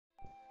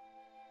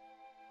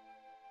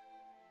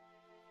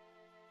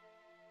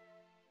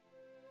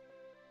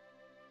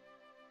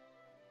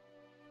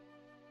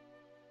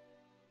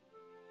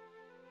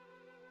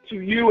to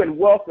you and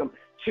welcome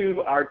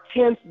to our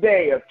 10th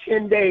day of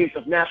 10 days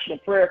of national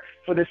prayer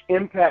for this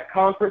Impact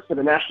Conference for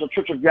the National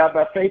Church of God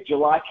by Faith,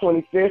 July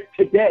 25th,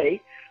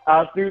 today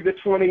through the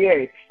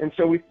 28th. And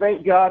so we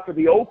thank God for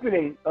the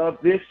opening of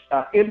this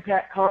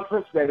Impact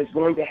Conference that is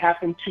going to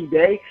happen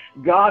today.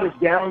 God has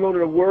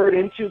downloaded a word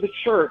into the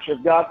Church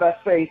of God by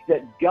Faith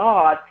that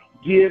God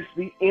gives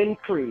the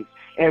increase.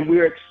 And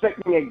we're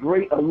expecting a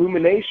great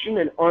illumination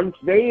and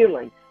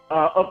unveiling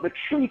of the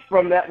truth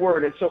from that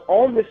word. And so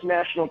on this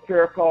national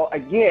prayer call,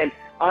 again,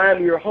 I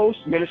am your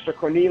host, Minister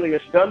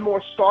Cornelius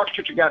Dunmore, Stark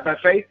Church of God by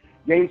Faith,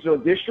 Gainesville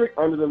District,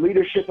 under the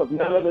leadership of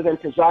none other than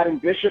presiding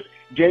Bishop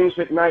James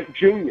McKnight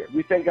Jr.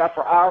 We thank God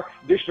for our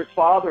district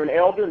father and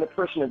elder in the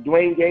person of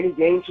Dwayne Gainey,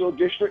 Gainesville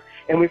District,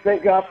 and we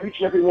thank God for each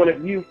and every one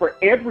of you for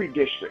every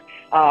district,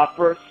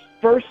 for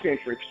first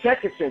century,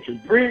 second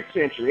century, bridge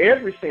century,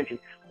 every century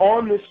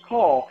on this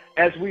call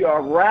as we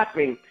are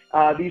wrapping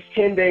these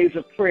 10 days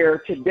of prayer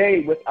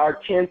today with our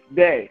 10th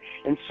day.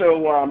 And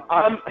so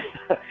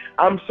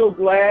I'm so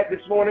glad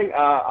this morning.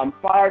 I'm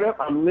fired up.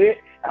 I'm lit.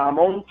 I'm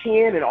on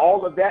 10 and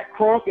all of that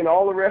crunk and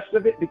all the rest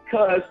of it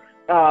because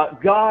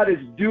God is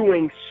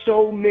doing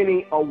so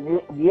many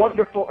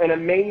wonderful and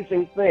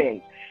amazing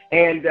things.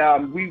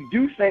 And we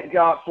do thank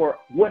God for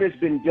what has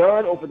been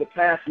done over the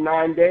past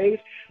 9 days.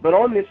 But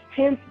on this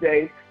 10th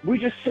day, we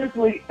just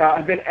simply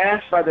have been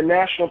asked by the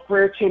National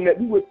Prayer Team that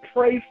we would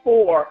pray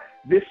for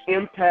this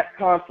Impact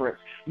Conference,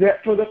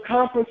 that for the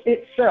conference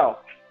itself,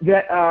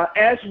 that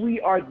as we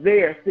are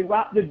there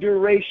throughout the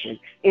duration,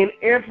 in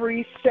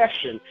every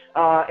session,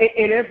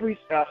 in every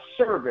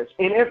service,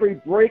 in every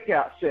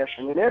breakout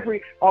session, in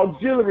every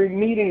auxiliary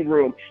meeting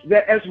room,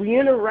 that as we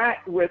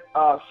interact with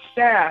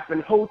staff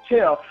and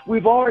hotel,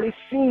 we've already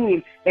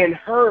seen and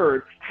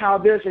heard how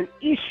there's an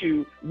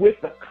issue with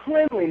the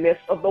cleanliness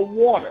of the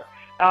water.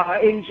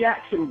 In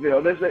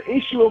Jacksonville, there's an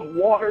issue of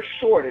water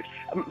shortage.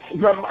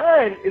 My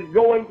mind is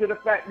going to the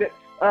fact that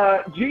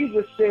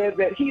Jesus said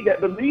that he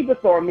that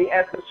believeth on me,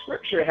 as the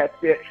scripture hath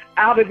said,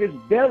 out of his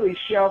belly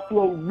shall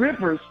flow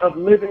rivers of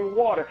living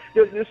water.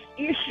 There's this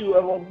issue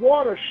of a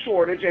water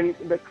shortage and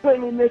the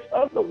cleanliness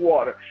of the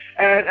water.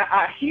 And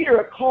I hear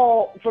a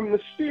call from the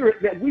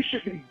Spirit that we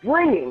should be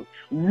bringing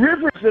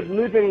rivers of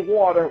living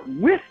water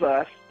with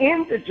us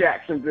into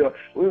Jacksonville.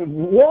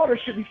 Water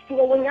should be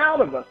flowing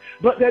out of us.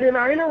 But that in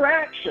our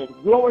interaction,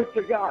 glory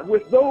to God,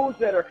 with those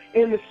that are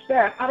in the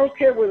staff, I don't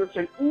care whether it's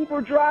an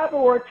Uber driver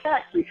or a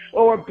taxi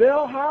or a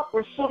bellhop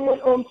or someone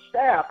on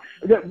staff,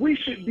 that we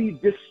should be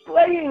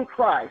displaying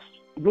Christ,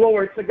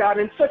 glory to God,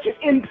 in such an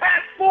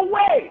impactful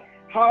way.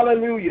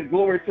 Hallelujah,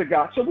 glory to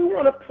God. So we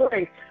want to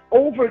pray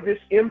over this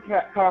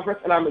Impact Conference,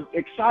 and I'm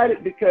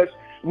excited because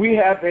we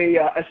have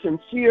a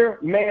sincere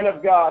man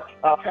of God,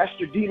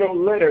 Pastor Dino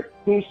Leonard,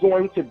 who's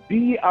going to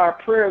be our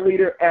prayer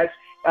leader as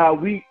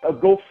we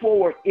go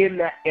forward in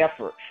that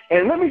effort.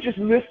 And let me just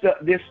lift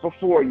up this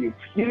before you.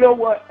 You know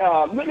what?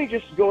 Let me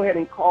just go ahead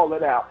and call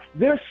it out.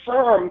 There's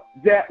some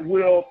that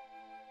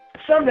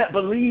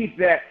believe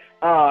that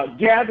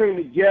gathering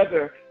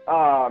together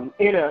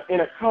in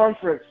a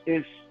conference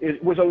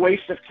was a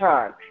waste of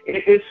time.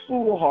 It's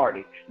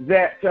foolhardy.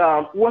 That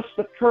what's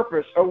the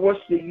purpose or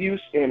what's the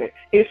use in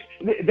it?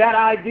 That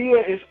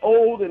idea is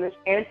old and it's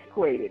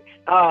antiquated.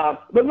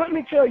 But let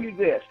me tell you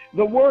this: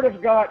 the Word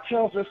of God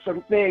tells us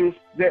some things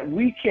that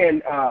we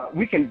can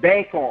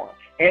bank on,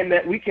 and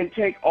that we can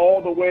take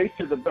all the way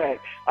to the bank.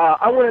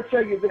 I want to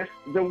tell you this: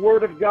 the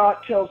Word of God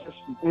tells us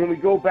when we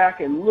go back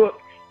and look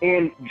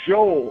in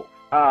Joel.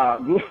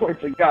 Glory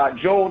to God.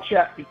 Joel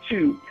chapter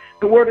 2.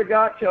 The Word of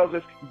God tells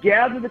us,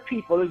 gather the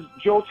people. This is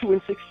Joel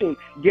 2:16.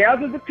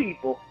 Gather the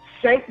people,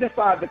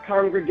 sanctify the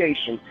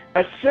congregation,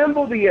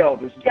 assemble the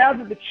elders,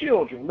 gather the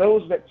children,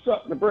 those that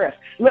suck the breast.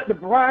 Let the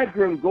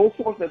bridegroom go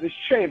forth of his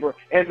chamber,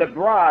 and the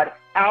bride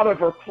out of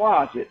her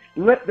closet.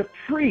 Let the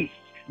priests,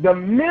 the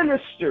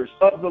ministers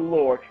of the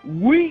Lord,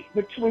 weep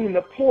between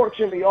the porch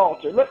and the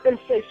altar. Let them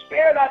say,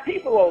 spare thy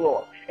people, O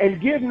Lord,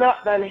 and give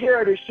not thine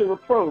heritage to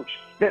reproach,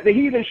 that the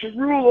heathen should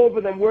rule over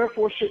them.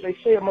 Wherefore should they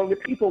say among the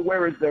people,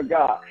 where is their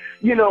God?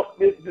 You know,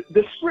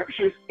 the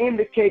scriptures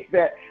indicate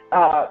that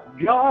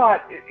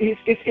God is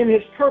in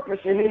his purpose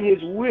and in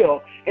his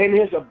will, and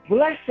there's a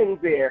blessing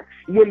there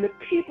when the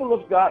people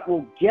of God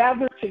will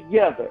gather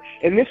together.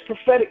 And this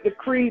prophetic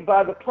decree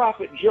by the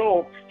prophet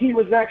Joel, he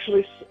was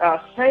actually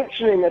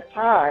sanctioning a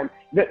time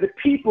that the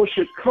people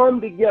should come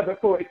together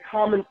for a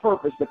common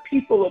purpose, the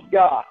people of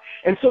God.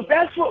 And so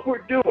that's what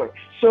we're doing.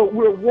 So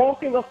we're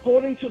walking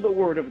according to the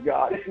Word of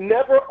God. It's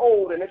never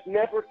old and it's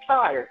never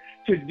tired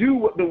to do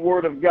what the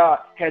Word of God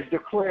has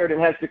declared and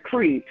has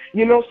decreed.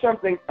 You know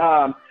something?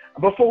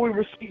 Before we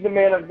receive the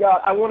man of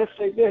God, I want to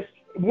say this.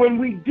 When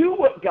we do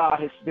what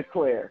God has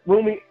declared,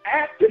 when we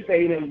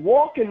activate and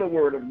walk in the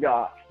Word of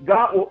God,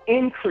 God will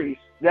increase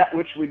that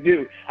which we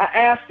do. I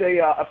asked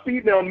a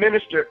female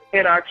minister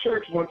in our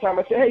church one time,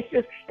 I said, hey,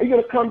 sis, are you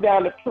going to come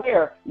down to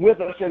prayer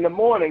with us in the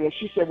morning? And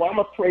she said, well, I'm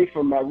going to pray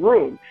from my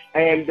room.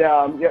 And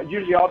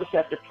usually I'll just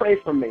have to pray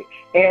for me.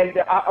 And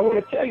I want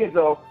to tell you,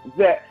 though,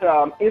 that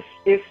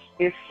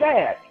it's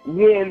sad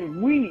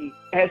when we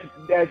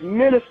as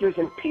ministers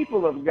and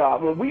people of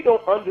God, when we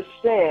don't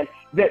understand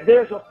that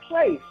there's a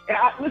place,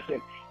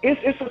 listen,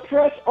 it's a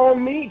press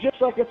on me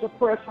just like it's a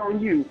press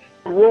on you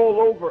to roll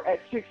over at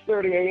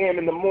 6:30 a.m.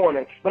 in the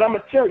morning. But I'm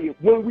going to tell you,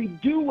 when we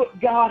do what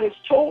God has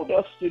told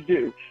us to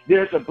do,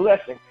 there's a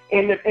blessing.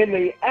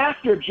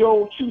 After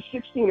Joel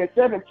 2:16 and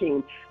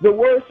 17, the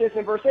word says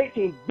in verse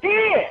 18,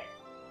 then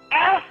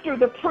after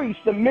the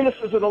priests, the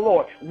ministers of the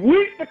Lord,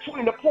 weep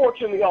between the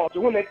porch and the altar,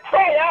 when they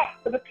cry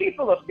out to the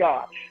people of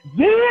God,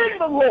 then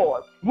the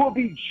Lord will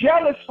be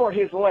jealous for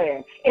his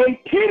land and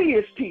pity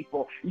his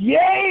people.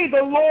 Yea,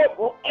 the Lord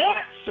will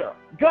answer.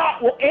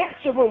 God will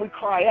answer when we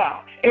cry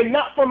out, and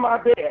not from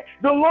our bed.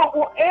 The Lord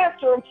will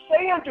answer and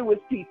say unto his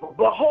people,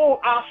 behold,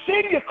 I'll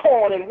send you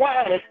corn and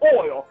wine and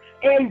oil,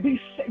 and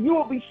you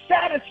will be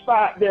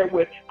satisfied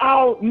therewith.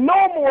 I'll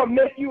no more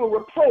make you a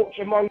reproach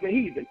among the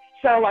heathen.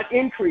 Sound like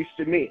increase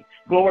to me.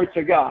 Glory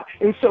to God.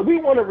 And so we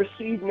want to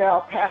receive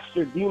now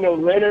Pastor Dino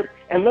Leonard,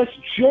 and let's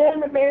join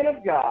the man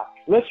of God.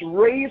 Let's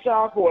raise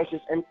our voices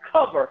and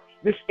cover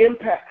this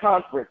Impact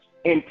Conference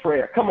in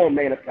prayer. Come on,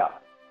 man of God.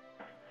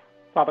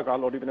 Father God,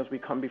 Lord, even as we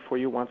come before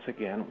you once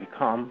again, we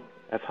come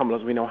as humble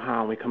as we know how,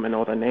 and we come in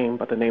no other name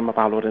but the name of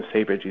our Lord and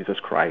Savior, Jesus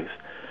Christ.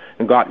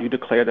 And God, you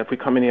declare that if we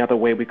come any other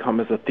way, we come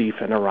as a thief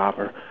and a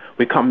robber.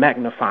 We come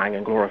magnifying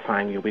and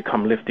glorifying you. We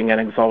come lifting and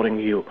exalting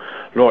you.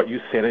 Lord,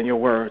 you said in your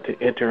word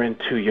to enter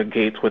into your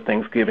gates with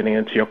thanksgiving and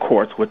into your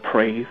courts with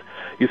praise.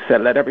 You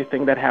said, let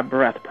everything that have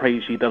breath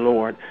praise ye the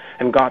Lord.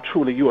 And God,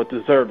 truly you are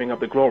deserving of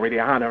the glory, the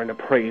honor, and the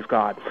praise,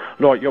 God.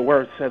 Lord, your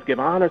word says, give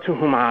honor to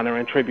whom honor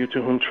and tribute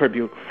to whom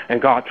tribute.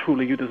 And God,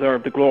 truly you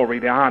deserve the glory,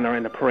 the honor,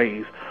 and the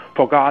praise.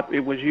 For God,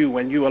 it was you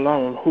and you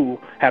alone who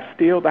have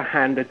stilled the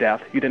hand of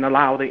death. You didn't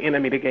allow the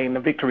enemy to gain the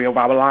victory over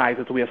our lives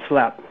as we have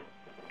slept.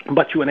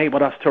 But you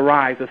enabled us to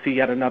rise to see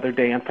yet another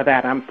day, and for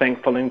that I'm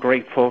thankful and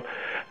grateful.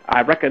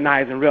 I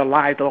recognize and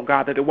realize, oh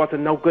God, that it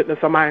wasn't no goodness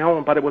of my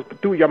own, but it was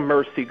through your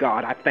mercy,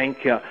 God. I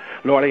thank you.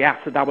 Lord, I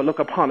ask that thou would look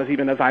upon us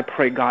even as I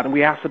pray, God, and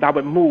we ask that thou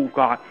would move,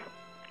 God,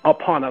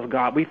 upon us,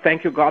 God. We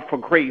thank you, God, for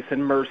grace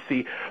and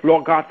mercy.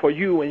 Lord God, for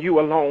you and you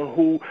alone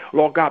who,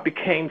 Lord God,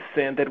 became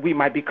sin that we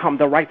might become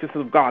the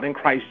righteousness of God in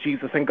Christ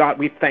Jesus. And God,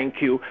 we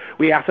thank you.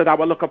 We ask that I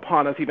will look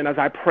upon us even as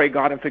I pray,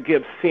 God, and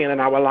forgive sin in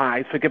our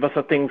lives. Forgive us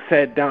of things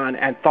said, done,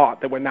 and thought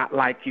that were not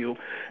like you.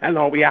 And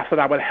Lord, we ask that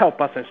I would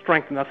help us and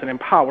strengthen us and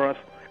empower us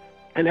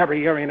in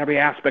every area and every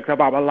aspect of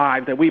our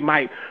lives, that we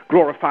might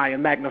glorify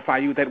and magnify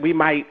you, that we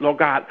might, Lord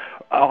God,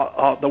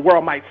 the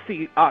world might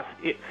see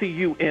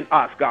you in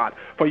us, God.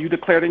 For you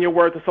declared in your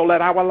word to so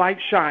let our light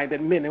shine,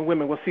 that men and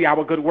women will see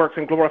our good works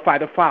and glorify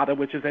the Father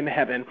which is in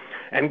heaven.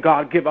 And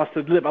God, give us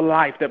to live a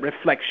life that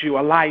reflects you,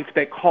 a life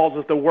that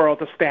causes the world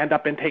to stand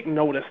up and take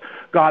notice.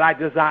 God, I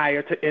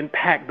desire to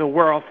impact the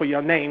world for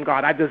your name,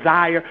 God. I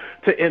desire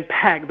to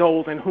impact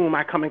those in whom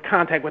I come in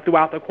contact with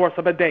throughout the course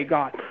of a day,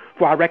 God.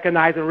 For I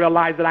recognize and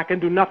realize that I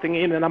can do nothing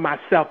in and of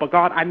myself. But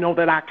God, I know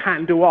that I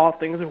can do all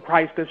things in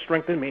Christ that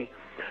strengthen me.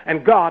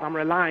 And God, I'm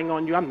relying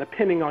on you. I'm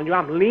depending on you.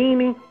 I'm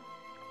leaning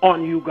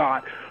on you,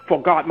 God. For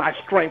God, my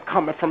strength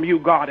cometh from you,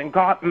 God. And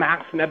God, I'm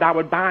asking that I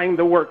would bind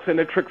the works and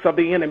the tricks of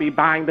the enemy,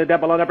 bind the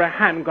devil on every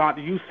hand, God.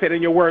 You said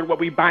in your word, what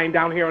we bind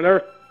down here on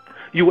earth,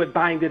 you would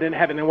bind it in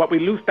heaven. And what we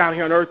loose down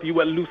here on earth, you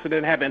would loose it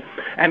in heaven.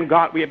 And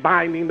God, we are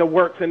binding the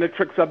works and the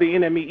tricks of the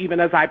enemy, even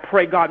as I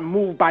pray, God,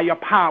 move by your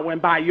power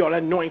and by your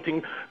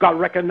anointing. God,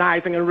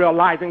 recognizing and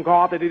realizing,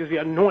 God, that it is the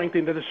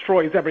anointing that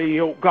destroys every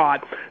yoke,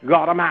 God.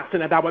 God, I'm asking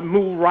that I would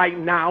move right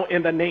now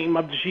in the name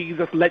of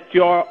Jesus. Let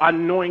your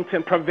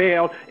anointing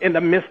prevail in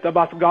the midst of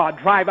us, God.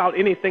 Drive out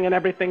anything and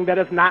everything that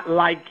is not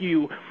like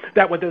you,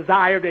 that would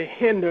desire to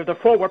hinder the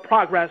forward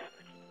progress,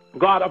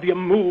 God, of your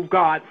move,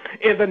 God,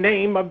 in the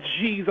name of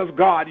Jesus,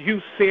 God.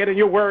 You said in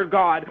your word,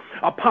 God,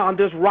 upon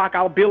this rock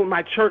I'll build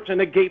my church,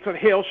 and the gates of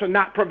hell shall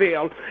not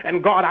prevail.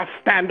 And God, I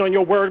stand on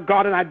your word,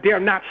 God, and I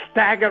dare not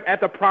stagger at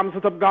the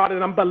promises of God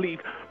in unbelief.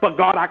 But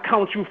God, I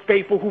count you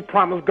faithful who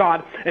promised,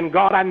 God. And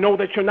God, I know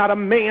that you're not a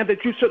man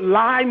that you should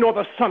lie, nor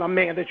the son of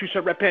man that you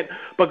should repent.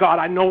 But God,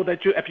 I know that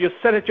if you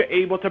said it, you're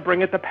able to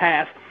bring it to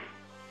pass.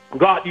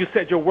 God, you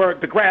said your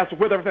word, the grass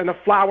withereth and the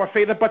flower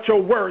fadeth, but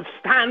your word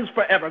stands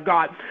forever,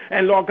 God.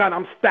 And Lord God,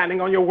 I'm standing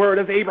on your word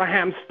as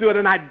Abraham stood,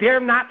 and I dare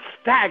not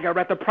stagger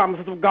at the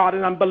promises of God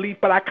in unbelief,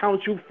 but I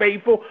count you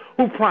faithful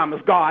who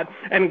promised, God.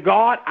 And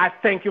God, I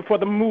thank you for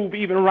the move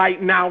even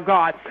right now,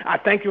 God. I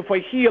thank you for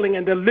healing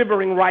and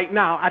delivering right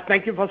now. I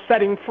thank you for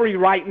setting free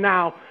right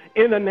now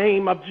in the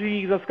name of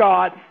Jesus,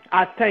 God.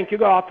 I thank you,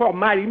 God, for a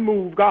mighty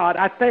move, God.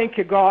 I thank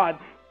you, God,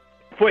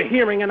 for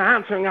hearing and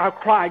answering our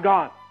cry,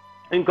 God.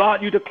 And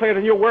God, you declared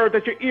in your word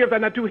that your ears are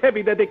not too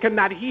heavy that they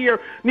cannot hear,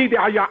 neither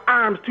are your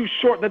arms too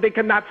short that they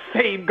cannot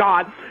save,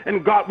 God.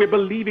 And God, we're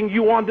believing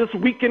you on this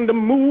weekend to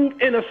move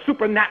in a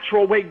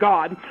supernatural way,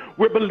 God.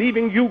 We're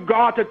believing you,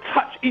 God, to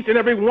touch each and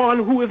every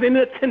one who is in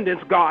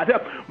attendance, God.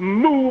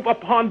 Move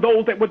upon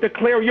those that would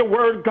declare your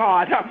word,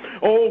 God.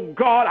 Oh,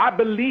 God, I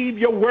believe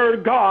your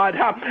word, God.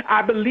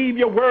 I believe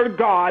your word,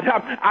 God.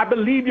 I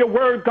believe your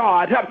word,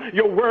 God.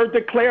 Your word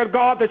declared,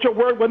 God, that your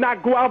word will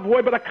not go out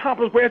void but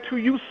accomplish whereto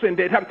you send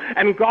it.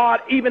 And God,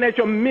 even as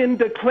your men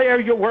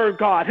declare your word,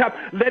 God,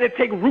 let it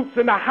take roots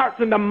in the hearts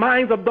and the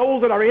minds of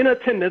those that are in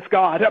attendance,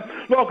 God.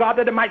 Lord God,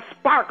 that it might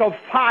spark a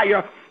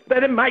fire,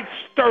 that it might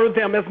stir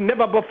them as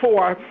never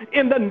before.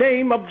 In the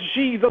name of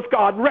Jesus,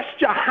 God,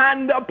 rest your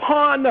hand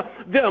upon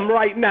them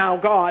right now,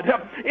 God.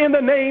 In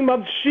the name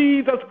of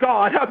Jesus,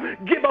 God,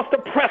 give us the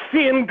press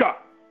in, God.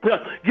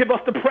 Give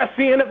us to press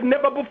in as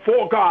never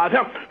before, God.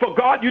 For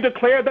God, you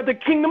declare that the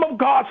kingdom of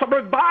God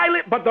suffereth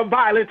violent, but the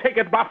violent take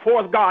it by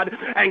force, God.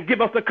 And give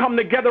us to come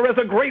together as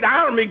a great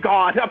army,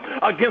 God,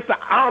 against the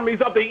armies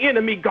of the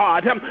enemy,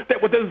 God,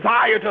 that would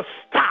desire to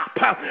stop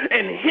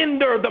and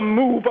hinder the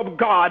move of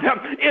God.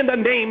 In the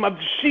name of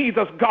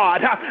Jesus,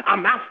 God,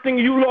 I'm asking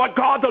you, Lord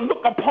God, to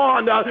look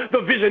upon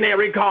the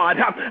visionary, God.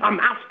 I'm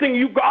asking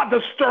you, God,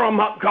 to stir them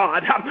up,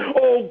 God.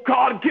 Oh,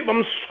 God, give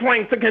them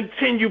strength to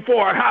continue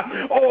for.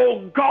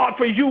 Oh, God,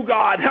 for you,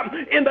 God,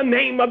 in the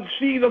name of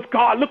Jesus,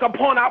 God, look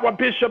upon our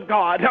bishop,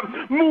 God.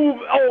 Move,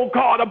 oh,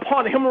 God,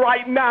 upon him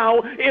right now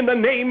in the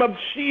name of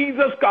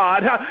Jesus,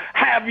 God.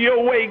 Have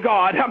your way,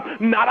 God.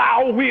 Not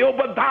our will,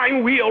 but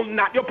thine will.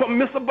 Not your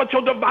permissive, but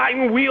your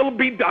divine will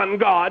be done,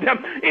 God.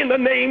 In the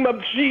name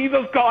of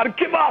Jesus, God,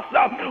 give us,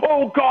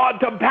 oh, God,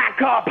 to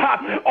back up,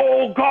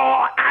 oh,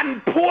 God,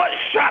 and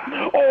push,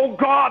 oh,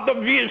 God,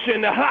 the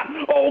vision.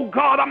 Oh,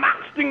 God, I'm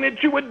asking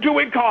that you would do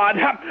it, God.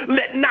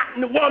 Let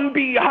not one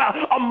be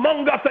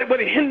among us that would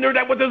hinder,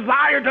 that would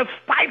desire to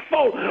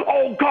stifle,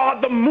 oh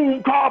God, the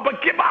move, God,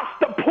 but give us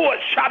the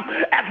push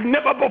as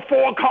never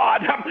before,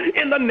 God,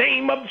 in the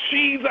name of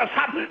Jesus.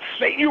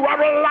 Say you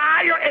are a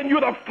liar and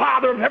you're the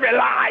father of every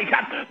lie.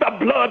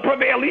 The blood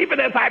prevail even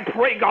as I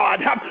pray,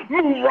 God.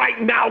 Move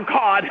right now,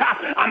 God.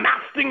 I'm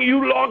asking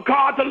you, Lord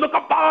God, to look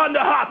upon,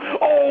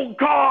 oh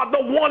God,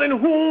 the one in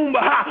whom,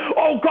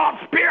 oh God,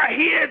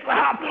 spearheads,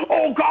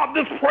 oh God,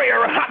 this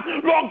prayer.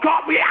 Lord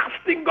God, we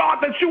asking, God,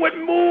 that you would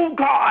move,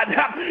 God,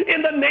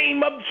 in the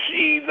name of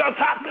Jesus,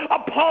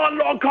 upon,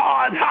 Lord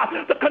God,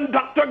 the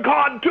conductor,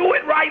 God, do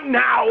it right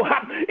now,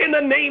 in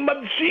the name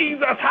of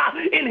Jesus,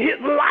 in his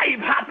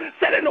life,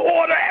 set in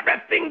order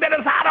everything that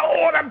is out of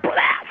order,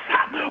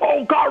 bless,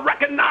 oh God,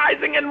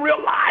 recognizing and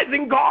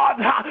realizing, God,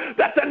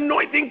 that the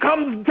anointing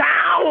comes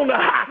down,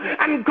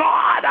 and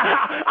God,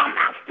 I'm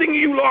asking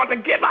you, Lord, to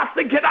give us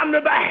to get under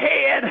the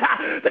head,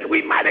 that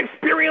we might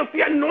experience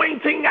the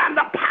anointing and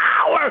the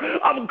power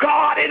of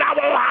God in our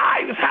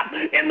lives,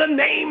 in the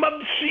name of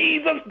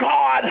Jesus,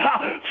 God,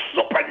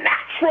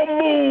 supernatural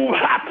move,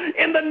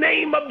 in the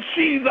name of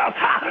Jesus,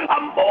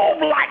 a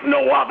move like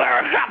no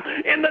other,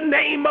 in the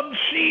name of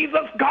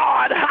Jesus,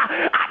 God,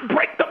 I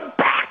break the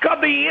back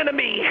of the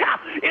enemy,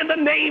 in the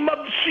name of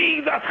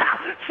Jesus,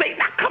 Satan,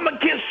 I come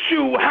against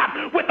you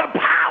with the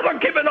power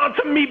given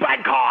unto me by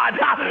God,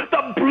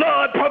 the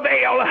blood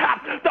prevail,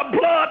 the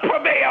blood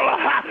prevail,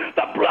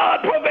 the blood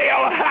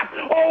prevail,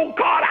 oh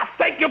God, I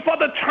thank you for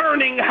the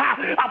turning,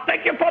 I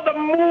thank you for the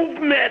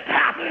movement,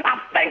 I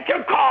thank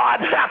you,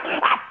 God,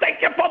 I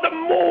thank you for the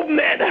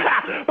movement,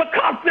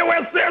 because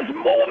there's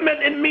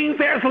movement, it means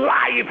there's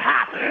life,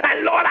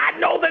 and Lord, I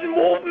know that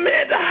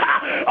movement,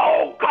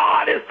 oh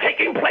God, is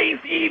taking place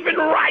even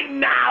right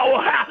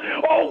now,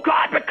 oh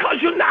God,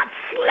 because you're not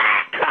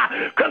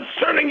slack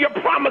concerning your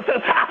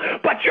promises,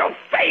 but you're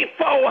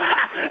faithful,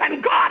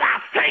 and God, I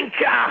thank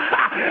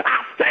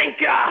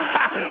you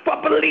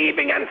for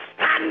believing and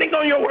standing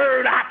on your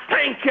word. I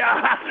thank you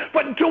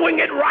for doing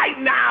it right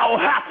now,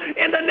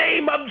 in the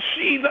name of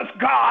Jesus,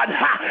 God.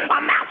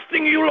 I'm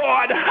asking you,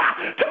 Lord,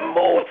 to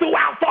move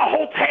throughout the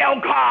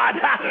hotel, God.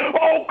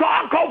 Oh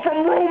God, go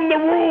from room to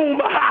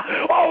room.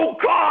 Oh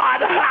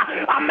God,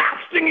 I'm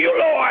asking you,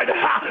 Lord,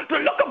 to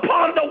look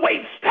upon the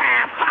wait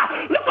staff,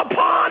 look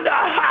upon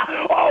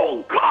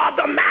oh God,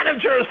 the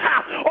managers,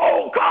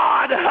 oh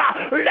God,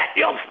 let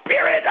your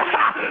spirit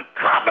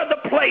cover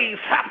the place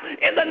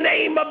in the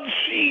name of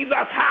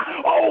Jesus.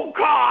 Oh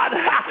God,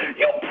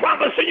 you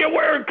promise in your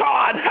word,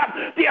 God,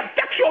 the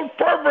effectual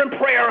fervent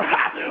prayer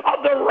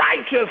of the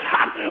righteous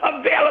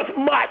availeth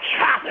much.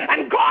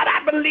 And God,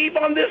 I believe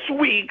on this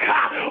week,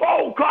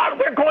 oh God,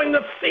 we're going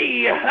to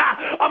see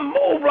a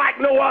move like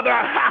no other.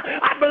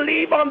 I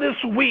believe on this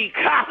week,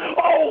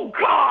 oh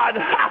God,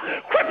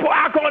 cripple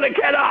are going to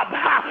get up,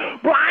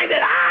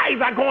 blinded eyes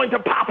are going to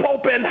pop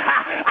open.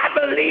 I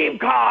believe,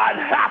 God,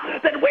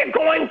 that we're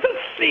going to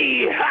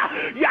see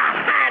your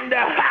hand,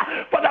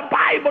 for the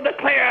Bible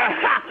declares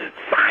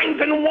signs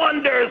and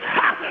wonders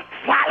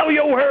follow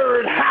your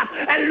word,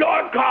 and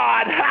Lord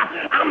God,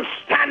 I'm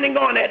standing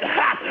on it.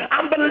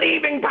 I'm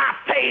believing by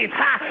faith.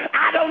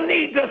 I don't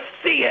need to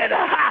see it,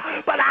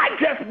 but I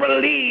just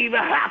believe,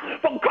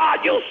 for God,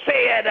 you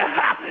said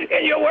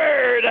in your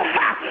word,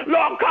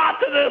 Lord God,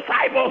 to the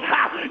disciples,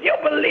 you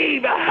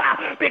believe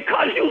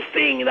because you've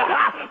seen,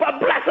 but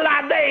blessed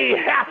are they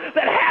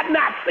that have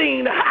not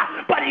seen,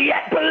 but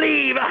yet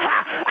believe.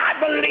 I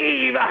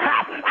believe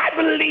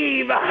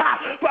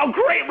for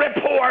great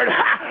report.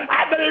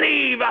 I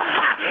believe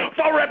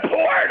for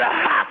report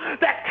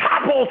that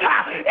topples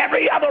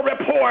every other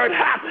report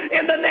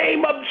in the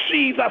name of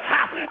Jesus.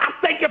 I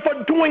thank you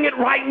for doing it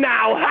right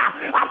now.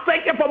 I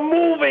thank you for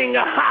moving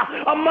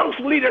amongst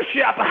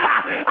leadership.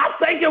 I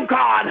thank you,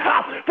 God,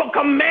 for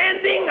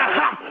commanding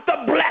the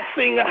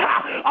blessing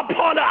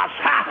upon us.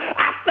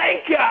 I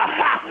thank you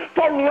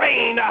for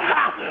rain,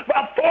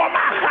 for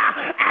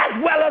my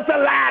as well as the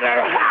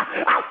latter.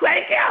 I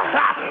thank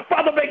you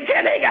for the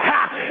beginning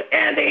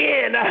and the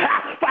end.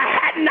 For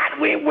had not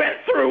we went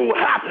through,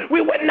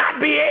 we would not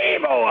be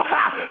able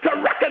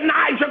to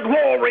recognize your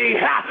glory.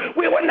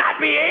 We would not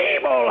be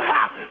able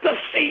to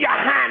see your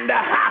hand.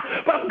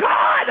 But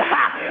God,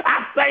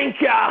 I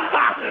thank you.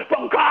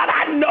 For God,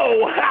 I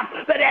know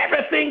that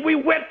everything we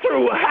went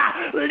through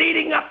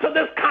leading up to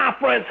this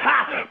conference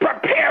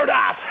prepared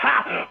us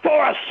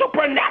for a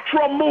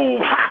supernatural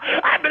move.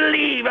 I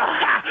believe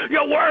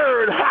your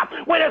word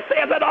when it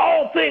says that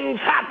all things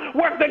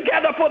work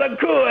together for the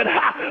good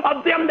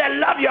of them that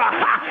love you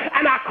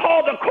and are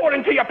called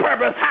according to your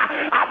purpose.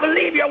 I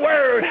believe your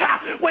word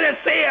when it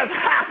says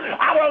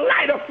our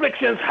light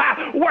afflictions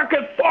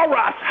working for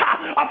us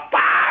a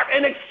far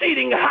and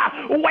exceeding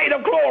weight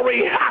of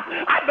glory.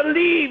 I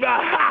believe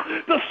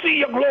to see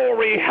your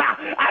glory.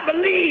 I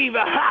believe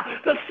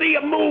to see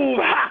you move.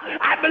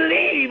 I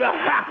believe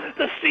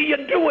to see you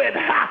do it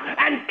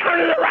and turn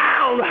it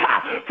around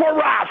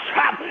for us.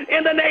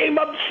 In the name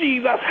of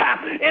Jesus,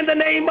 in the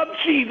name of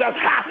Jesus,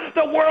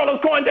 the world is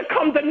going to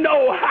come to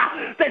know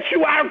that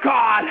you are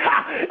God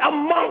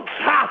amongst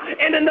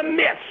and in the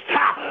midst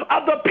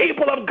of the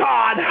people of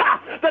God.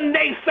 The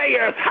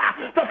naysayers,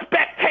 the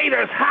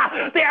spectators,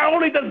 they are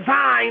only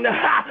designed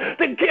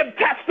to give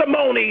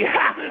testimony,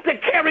 to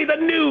carry the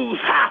news.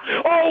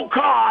 Oh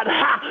God,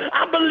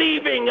 I'm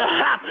believing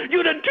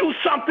you to do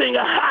something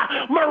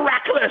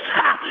miraculous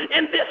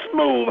in this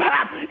move.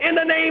 In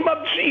the name of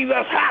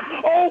Jesus,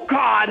 oh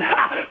God,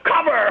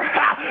 cover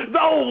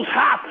those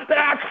that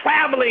are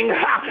traveling.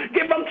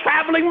 Give them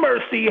traveling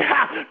mercy.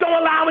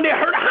 Don't allow any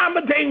hurt, harm,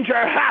 or danger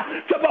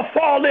to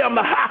befall them,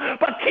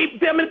 but keep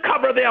them and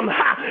cover them.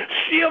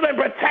 Shield and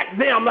protect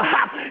them.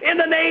 In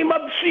the name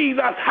of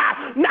Jesus,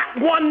 not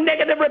one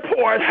negative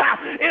report.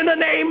 In the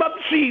name of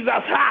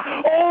Jesus,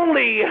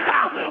 only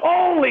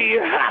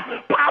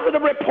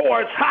positive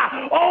reports.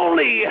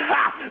 Only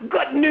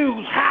good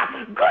news.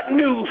 Good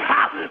news.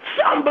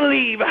 Some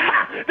believe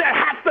there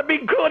has to be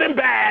good and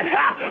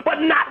bad,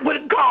 but not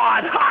with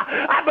God.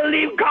 I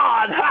believe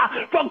God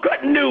for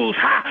good news.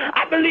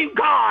 I believe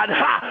God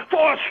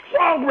for a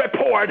strong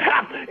report.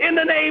 In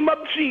the name of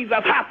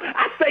Jesus,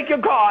 I thank you,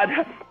 God,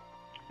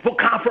 for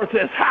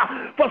conferences,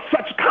 for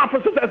such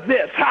conferences as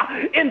this,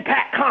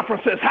 impact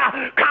conferences,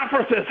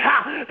 conferences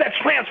that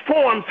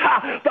transforms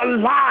the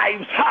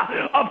lives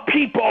of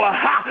people,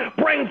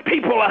 brings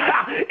people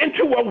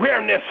into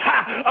awareness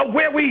of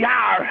where we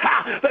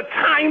are, the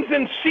times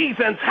and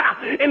seasons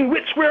in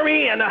which we're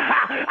in.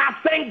 I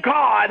thank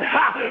God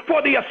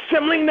for the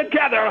assembling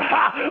together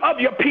of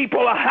your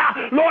people.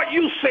 Lord,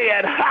 you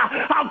said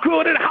how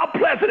good and how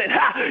pleasant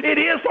it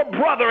is for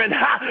brethren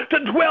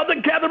to dwell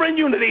together in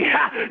unity.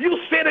 You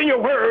said in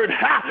your word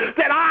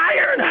that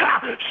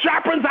iron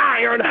sharpens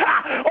iron.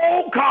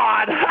 Oh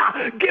God,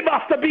 give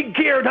us to be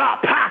geared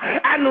up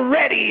and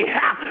ready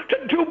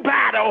to do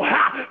battle,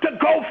 to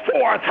go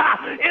forth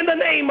in the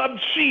name of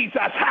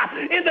Jesus,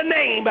 in the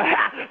name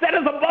that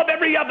is above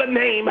every other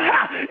name,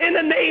 in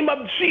the name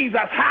of Jesus.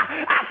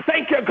 I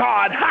thank you,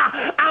 God.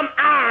 I'm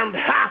armed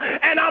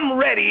and I'm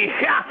ready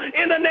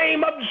in the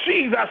name of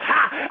Jesus.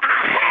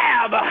 I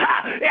have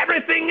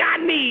everything I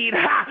need.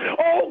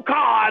 Oh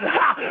God,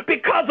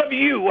 because of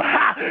you.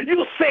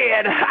 You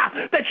said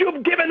that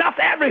you've given us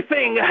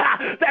everything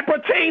that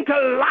pertains to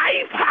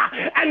life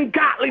and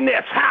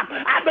godliness.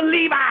 I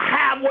believe I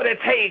have what it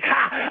takes.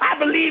 I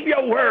believe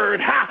your word.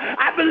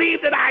 I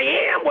believe that I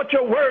am what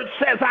your word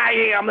says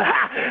I am,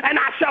 and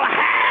I shall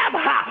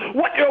have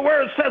what your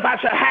word says I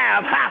shall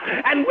have.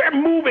 And we're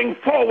moving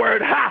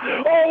forward.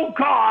 Oh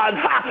God,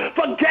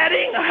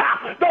 forgetting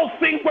those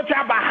things which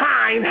are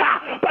behind,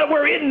 but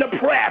we're in the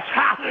press.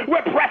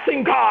 We're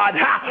pressing, God.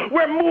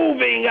 We're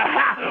moving.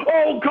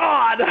 Oh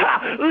God,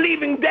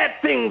 leaving dead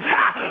things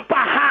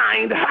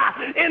behind.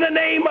 In the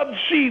name of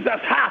Jesus,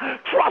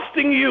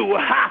 trusting you,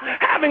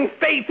 having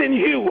faith in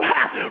you,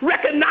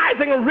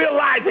 recognizing and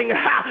realizing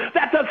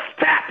that the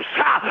steps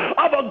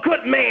of a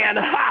good man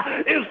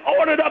is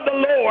ordered of the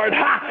Lord.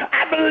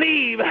 I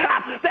believe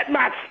that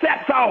my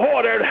steps are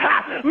ordered.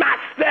 My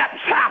steps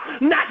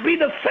not be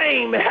the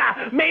same,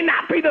 may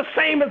not be the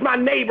same as my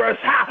neighbors,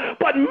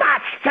 but my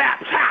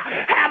steps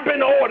have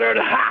been ordered.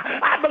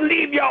 I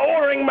believe you're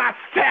ordering my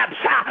steps.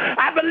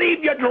 I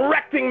believe you're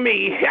directing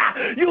me.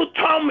 You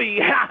told me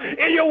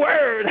in your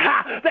word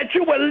that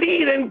you will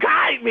lead and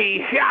guide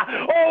me.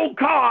 Oh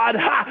God,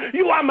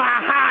 you are my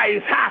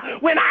eyes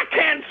when I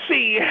can't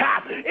see.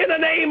 In the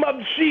name of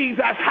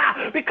Jesus,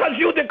 because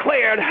you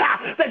declared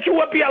that you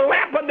would be a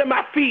lamp under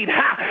my feet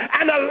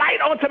and a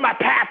light onto my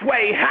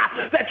pathway,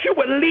 that you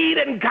would lead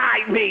and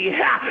guide me.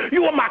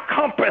 You are my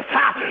compass.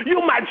 You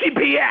are my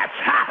GPS.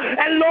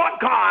 And Lord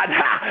God,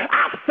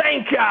 I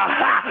thank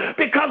you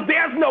because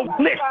there's no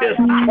glitch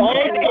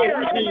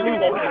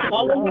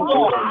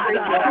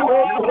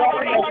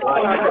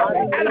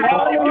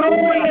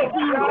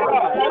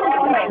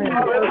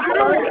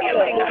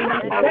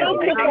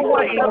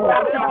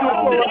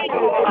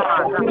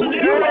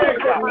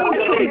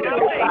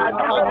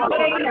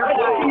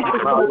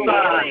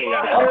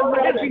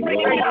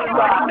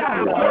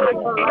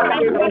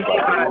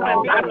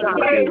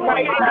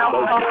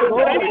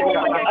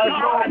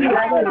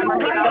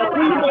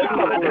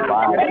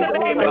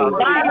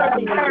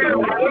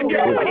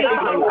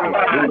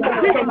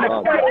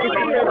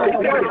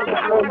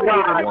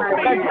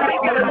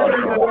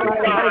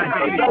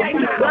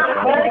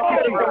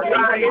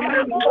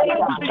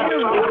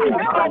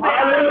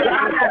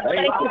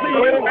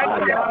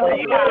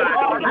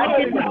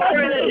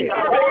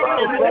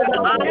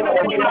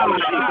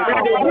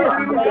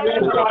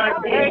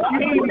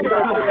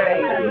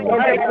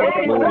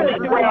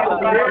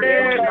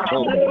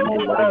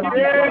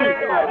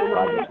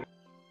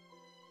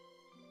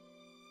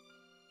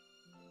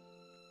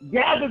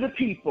Gather the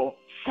people,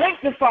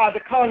 sanctify the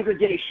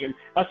congregation,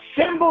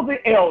 assemble the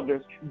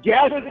elders,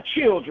 gather the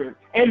children,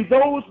 and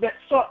those that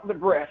suck the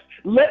breast.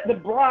 Let the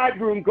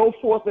bridegroom go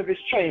forth of his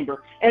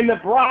chamber, and the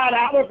bride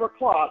out of her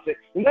closet.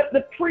 Let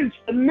the priests,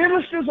 the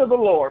ministers of the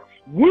Lord,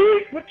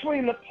 weep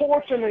between the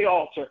porch and the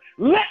altar.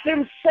 Let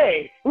them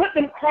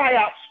cry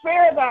out,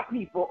 spare thy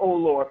people, O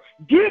Lord.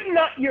 Give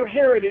not your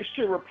heritage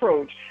to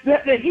reproach,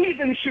 that the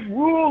heathen should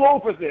rule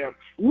over them.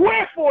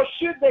 Wherefore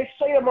should they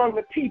say among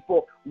the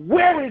people,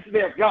 where is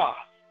their God?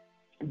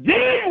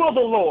 Then will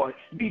the Lord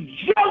be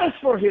jealous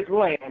for his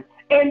land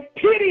and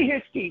pity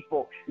his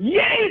people.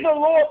 Yea, the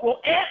Lord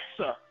will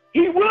answer.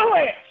 He will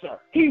answer.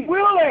 He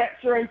will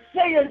answer and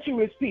say unto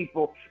his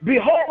people,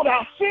 behold,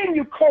 I'll send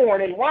you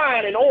corn and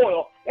wine and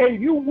oil,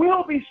 and you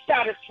will be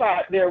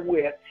satisfied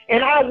therewith.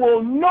 And I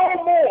will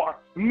no more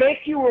make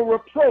you a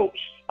reproach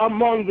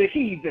among the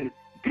heathen.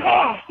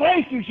 God,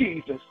 thank you,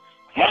 Jesus.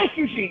 Thank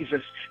you,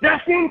 Jesus.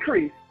 That's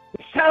increase.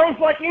 It sounds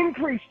like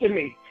increase to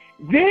me.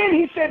 Then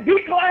he said,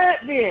 be glad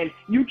then,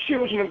 you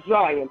children of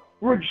Zion.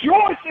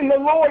 Rejoice in the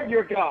Lord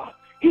your God.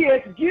 He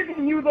has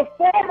given you the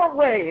former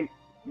rain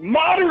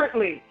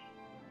moderately,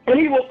 and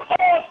he will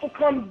cause to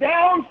come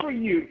down for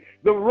you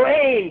the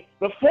rain,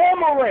 the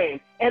former rain,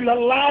 and the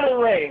latter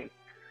rain.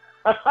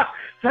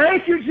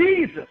 Thank you,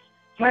 Jesus.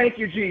 Thank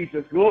you,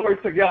 Jesus. Glory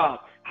to God.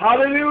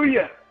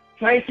 Hallelujah.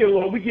 Thank you,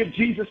 Lord. We give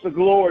Jesus the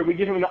glory. We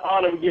give him the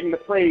honor. We give him the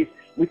praise.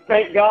 We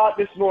thank God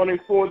this morning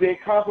for the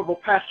incomparable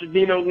Pastor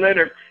Dino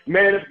Leonard,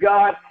 man of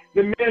God.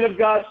 The man of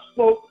God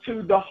spoke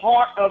to the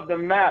heart of the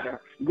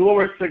matter.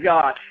 Glory to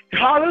God.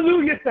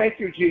 Hallelujah. Thank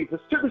you, Jesus.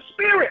 To the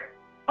spirit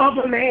of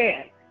a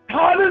man.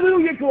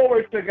 Hallelujah.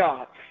 Glory to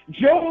God.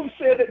 Job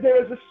said that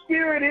there is a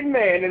spirit in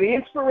man, and the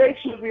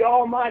inspiration of the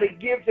Almighty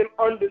gives him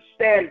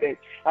understanding.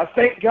 I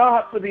thank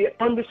God for the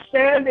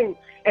understanding.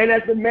 And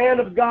as the man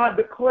of God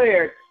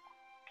declared,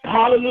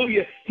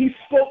 hallelujah, he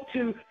spoke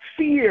to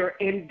fear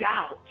and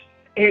doubt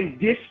and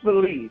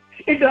disbelief.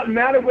 It doesn't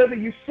matter whether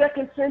you're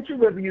second century,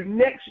 whether you're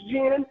next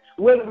gen,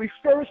 whether we're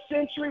first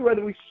century,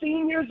 whether we're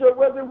seniors, or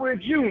whether we're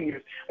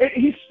juniors.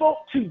 He spoke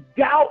to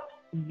doubt,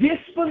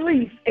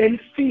 disbelief, and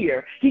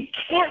fear. He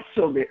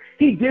canceled it.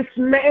 He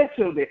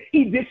dismantled it.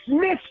 He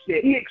dismissed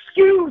it. He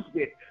excused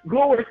it.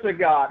 Glory to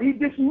God. He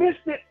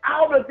dismissed it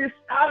out of this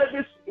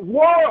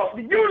world,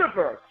 the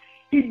universe.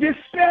 He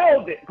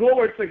dispelled it.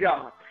 Glory to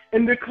God.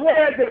 And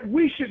declared that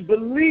we should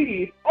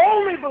believe,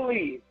 only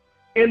believe,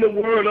 in the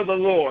word of the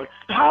Lord.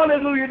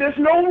 Hallelujah. There's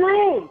no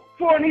room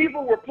for an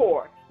evil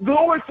report.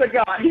 Glory to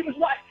God. He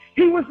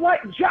was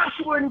like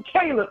Joshua and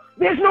Caleb.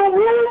 There's no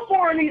room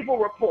for an evil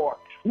report.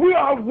 We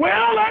are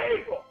well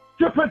able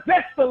to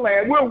possess the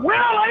land. We're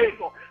well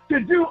able to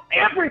do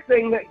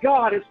everything that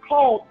God has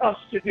called us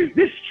to do.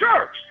 This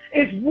church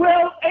is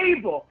well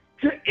able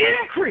to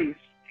increase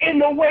in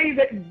the way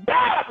that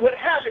God would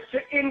have it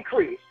to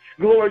increase.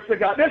 Glory to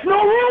God. There's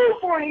no room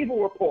for an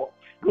evil report.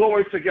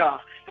 Glory to God.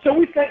 So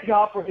we thank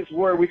God for his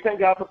word. We thank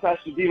God for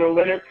Pastor Dino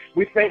Leonard.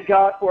 We thank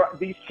God for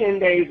these 10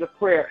 days of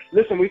prayer.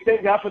 Listen, we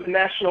thank God for the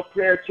national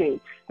prayer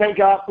team. Thank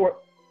God for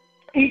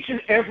each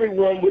and every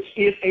one which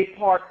is a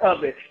part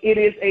of it. It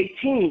is a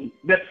team.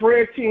 The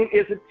prayer team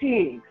is a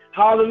team.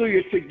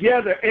 Hallelujah.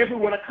 Together,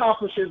 everyone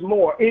accomplishes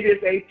more. It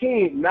is a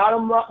team, not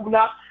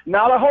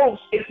a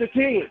host. It's a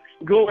team.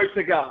 Glory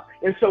to God.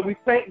 And so we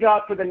thank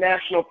God for the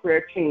national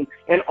prayer team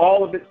and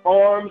all of its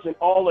arms and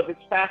all of its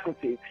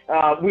faculties.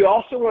 We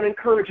also want to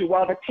encourage you,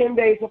 while the 10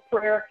 days of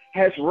prayer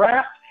has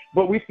wrapped,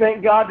 but we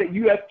thank God that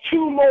you have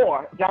 2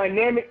 more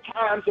dynamic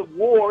times of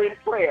war in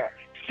prayer.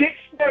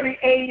 6:30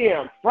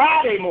 a.m.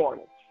 Friday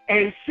morning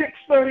and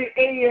 6:30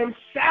 a.m.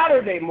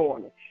 Saturday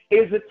morning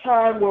is a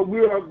time where we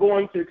are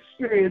going to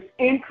experience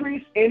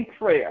increase in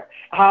prayer.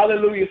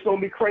 Hallelujah. It's going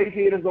to be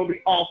crazy and it's going to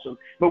be awesome.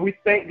 But we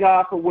thank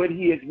God for what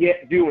he is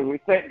yet doing. We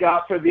thank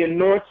God for the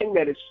anointing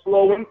that is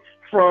flowing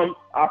from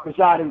our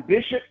presiding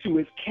bishop to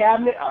his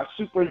cabinet, our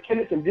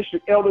superintendents and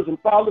district elders and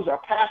fathers, our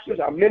pastors,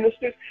 our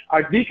ministers,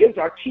 our deacons,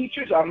 our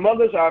teachers, our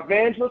mothers, our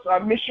evangelists,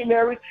 our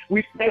missionaries.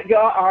 We thank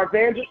God, our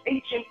evangelists,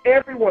 each and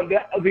every one.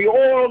 The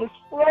oil is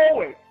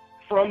flowing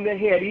from the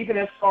head, even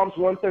as Psalms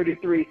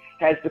 133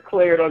 has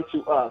declared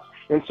unto us.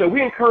 And so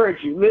we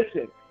encourage you,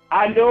 listen,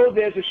 I know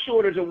there's a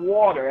shortage of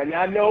water, and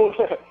I know,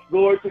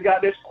 glory to God,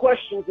 there's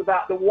questions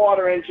about the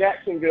water in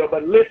Jacksonville,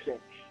 but listen,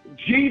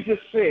 Jesus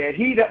said,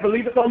 he that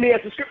believeth on me,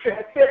 as the scripture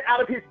has said,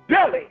 out of his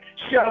belly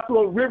shall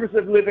flow rivers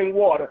of living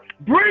water.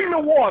 Bring the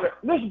water.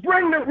 Let's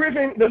bring the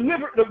rivers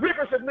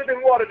of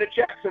living water to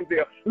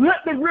Jacksonville. Let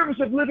the rivers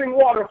of living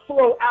water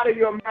flow out of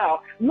your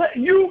mouth. Let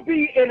you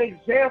be an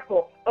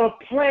example of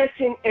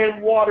planting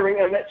and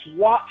watering, and let's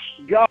watch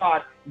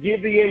God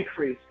give the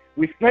increase.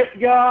 We thank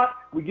God.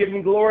 We give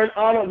him glory and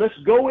honor. Let's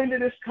go into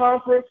this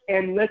conference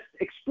and let's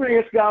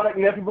experience God like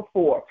never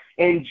before.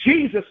 In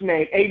Jesus'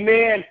 name,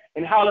 amen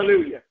and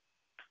hallelujah.